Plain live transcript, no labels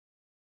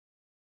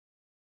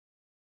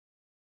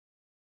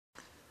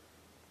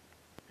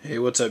Hey,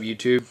 what's up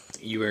YouTube?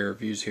 UA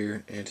Reviews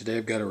here, and today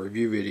I've got a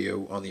review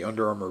video on the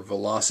Under Armour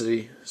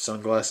Velocity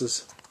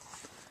sunglasses.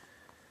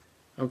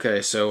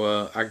 Okay,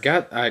 so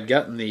I had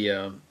gotten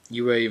the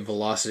UA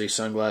Velocity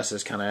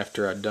sunglasses kind of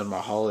after I'd done my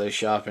holiday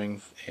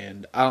shopping,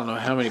 and I don't know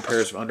how many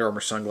pairs of Under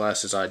Armour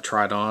sunglasses I'd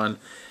tried on.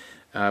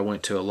 I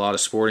went to a lot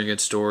of sporting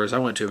goods stores. I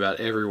went to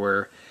about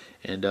everywhere,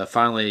 and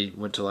finally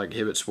went to like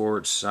Hibbett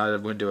Sports. I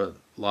went to a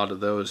lot of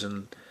those,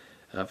 and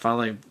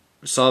finally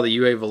saw the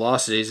UA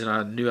Velocities, and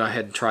I knew I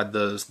hadn't tried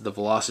the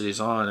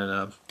Velocities on,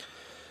 and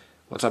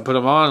once I put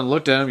them on and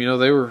looked at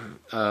them,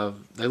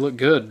 they looked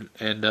good.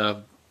 And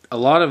a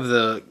lot of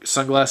the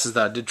sunglasses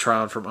that I did try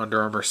on from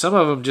Under Armour, some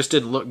of them just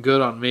didn't look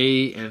good on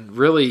me. And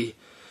really,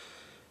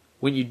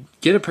 when you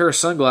get a pair of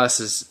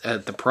sunglasses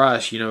at the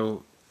price,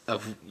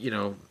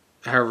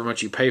 however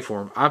much you pay for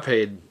them, I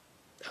paid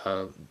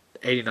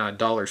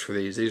 $89 for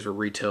these. These were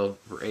retail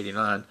for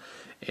 $89.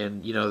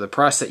 And, the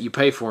price that you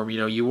pay for them,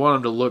 you want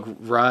them to look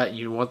right.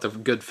 You want the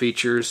good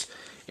features.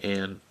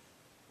 And,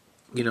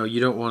 you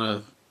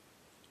want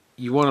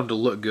them to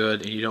look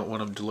good, and you don't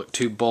want them to look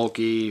too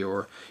bulky.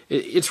 Or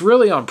it's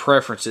really on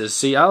preferences.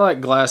 See, I like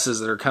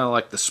glasses that are kind of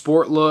like the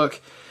sport look,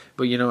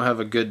 but, have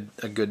a good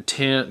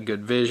tint,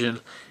 good vision.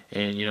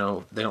 And,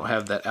 they don't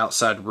have that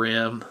outside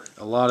rim.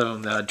 A lot of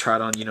them that I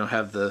tried on,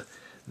 have the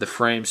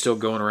frame still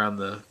going around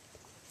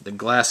the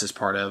glasses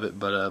part of it.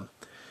 But,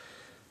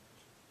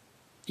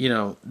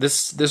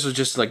 this was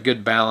just like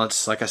good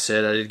balance. Like I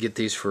said, I did get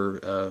these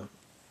for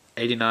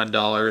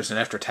 $89, and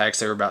after tax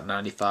they were about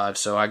 $95.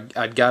 So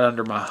I got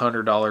under my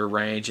 $100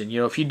 range. And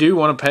if you do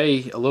want to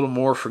pay a little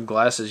more for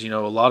glasses, a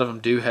lot of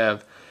them do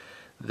have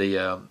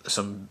the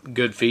some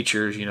good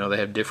features. They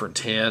have different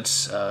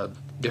tints,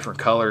 different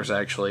colors.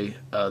 Actually,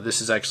 this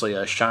is actually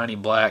a shiny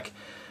black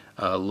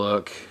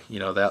look.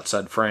 The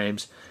outside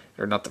frames,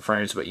 or not the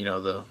frames, but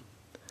the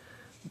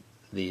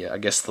I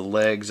guess the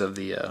legs of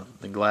the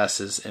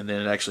glasses, and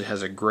then it actually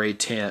has a gray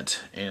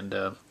tint, and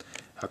I'll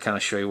kind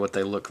of show you what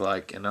they look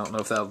like. And I don't know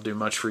if that'll do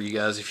much for you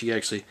guys if you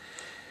actually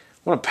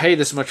want to pay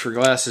this much for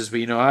glasses,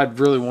 but I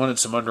really wanted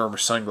some Under Armour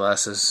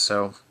sunglasses,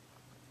 so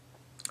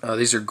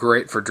these are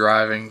great for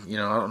driving.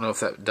 I don't know if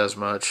that does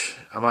much.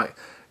 I might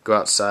go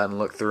outside and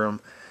look through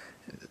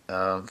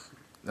them.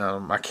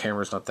 My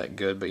camera's not that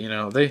good, but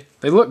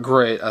they look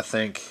great, I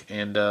think.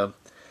 And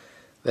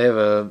they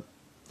have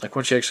like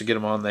once you actually get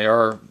them on, they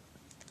are.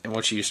 And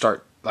once you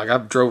start, like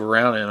I've drove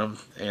around in them,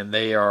 and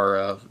they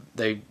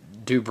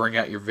do bring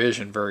out your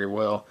vision very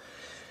well.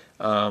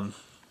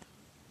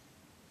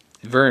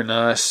 Very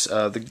nice.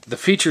 The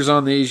features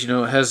on these, they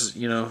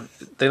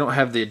don't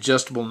have the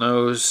adjustable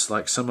nose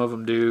like some of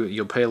them do.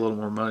 You'll pay a little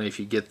more money if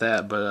you get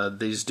that, but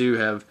these do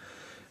have.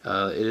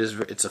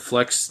 It's a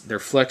flex. They're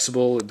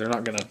flexible. They're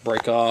not going to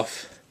break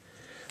off.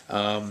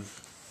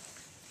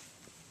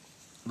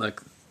 Like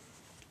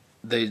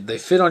they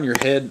fit on your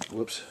head.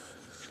 Whoops.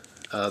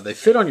 They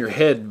fit on your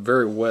head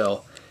very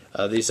well.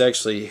 These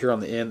actually, here on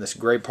the end, this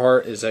gray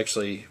part is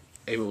actually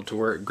able to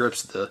where it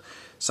grips the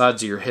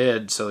sides of your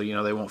head, so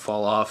they won't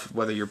fall off,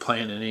 whether you're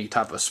playing in any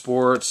type of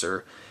sports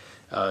or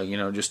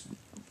just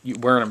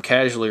wearing them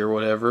casually or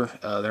whatever.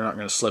 They're not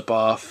going to slip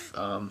off.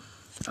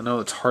 I know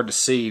it's hard to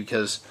see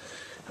because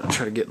I'll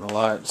try to get in the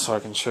light so I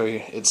can show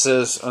you. It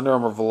says Under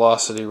Armour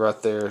Velocity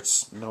right there.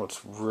 It's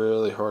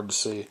really hard to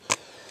see,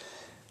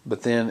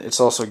 but then it's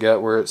also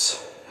got where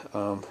it's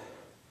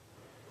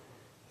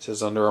it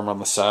says Under Armour on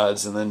the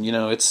sides, and then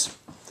it's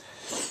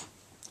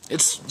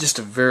just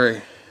a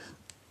very,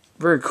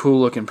 very cool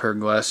looking pair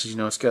of glasses.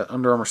 It's got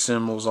Under Armour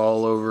symbols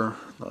all over,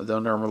 the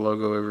Under Armour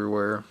logo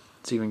everywhere.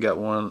 It's even got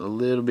one, a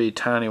little bitty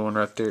tiny one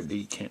right there that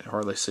you can't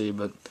hardly see,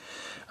 but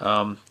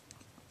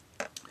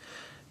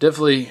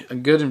definitely a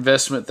good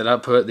investment that I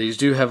put. These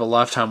do have a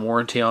lifetime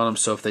warranty on them,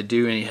 so if they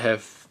do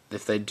have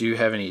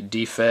any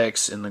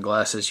defects in the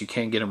glasses, you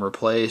can get them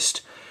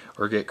replaced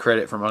or get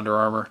credit from Under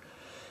Armour.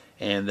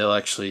 And they'll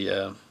actually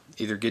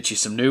either get you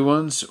some new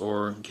ones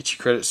or get you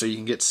credit so you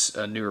can get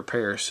a new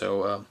repair.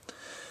 So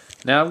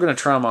now I'm going to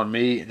try them on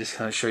me and just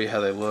kind of show you how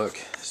they look.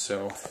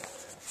 So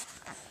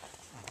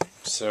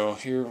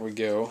here we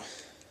go.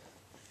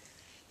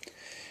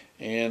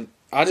 And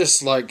I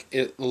just like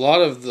it. A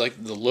lot of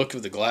the look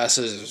of the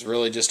glasses is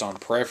really just on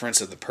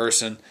preference of the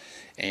person.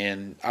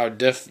 And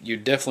you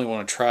definitely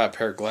want to try a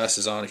pair of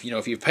glasses on.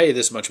 If you pay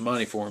this much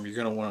money for them, you're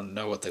going to want to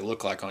know what they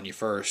look like on you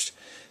first.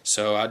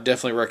 So I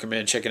definitely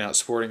recommend checking out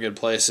sporting good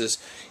places,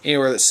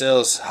 anywhere that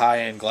sells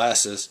high-end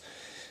glasses,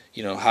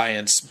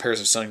 high-end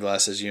pairs of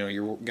sunglasses.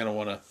 You're going to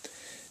want to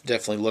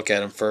definitely look at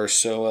them first.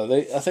 So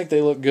I think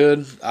they look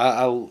good.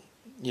 I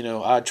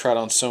tried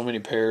on so many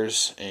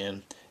pairs,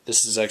 and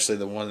this is actually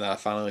the one that I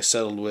finally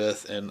settled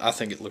with, and I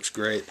think it looks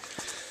great.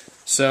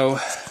 So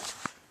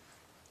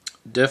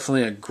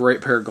definitely a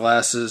great pair of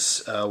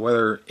glasses,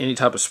 whether any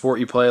type of sport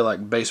you play,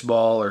 like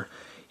baseball, or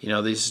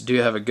these do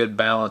have a good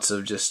balance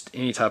of just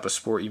any type of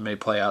sport you may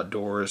play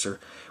outdoors, or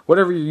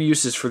whatever your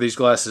uses for these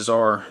glasses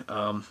are.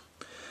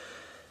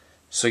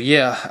 So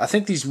yeah, I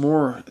think these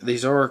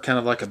are kind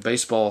of like a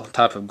baseball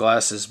type of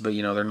glasses, but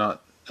they're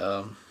not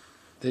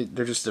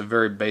they're just a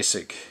very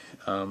basic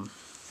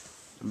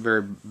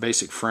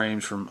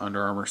frames from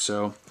Under Armour.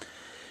 So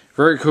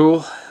very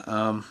cool.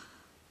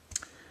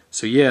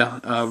 So yeah,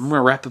 I'm going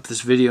to wrap up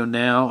this video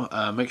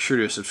now. Make sure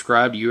to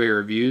subscribe to UA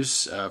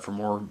Reviews for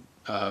more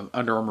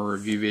Under Armour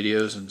review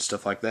videos and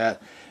stuff like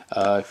that.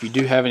 If you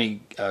do have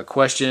any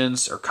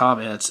questions or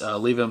comments,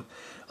 leave them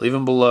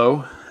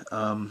below,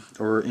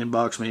 or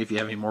inbox me if you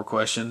have any more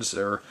questions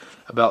or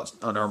about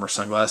Under Armour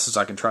sunglasses.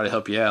 I can try to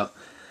help you out.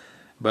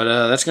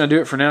 But that's going to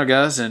do it for now,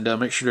 guys. And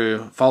make sure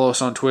to follow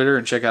us on Twitter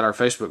and check out our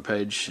Facebook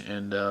page.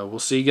 And we'll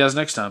see you guys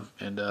next time.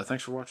 And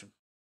thanks for watching.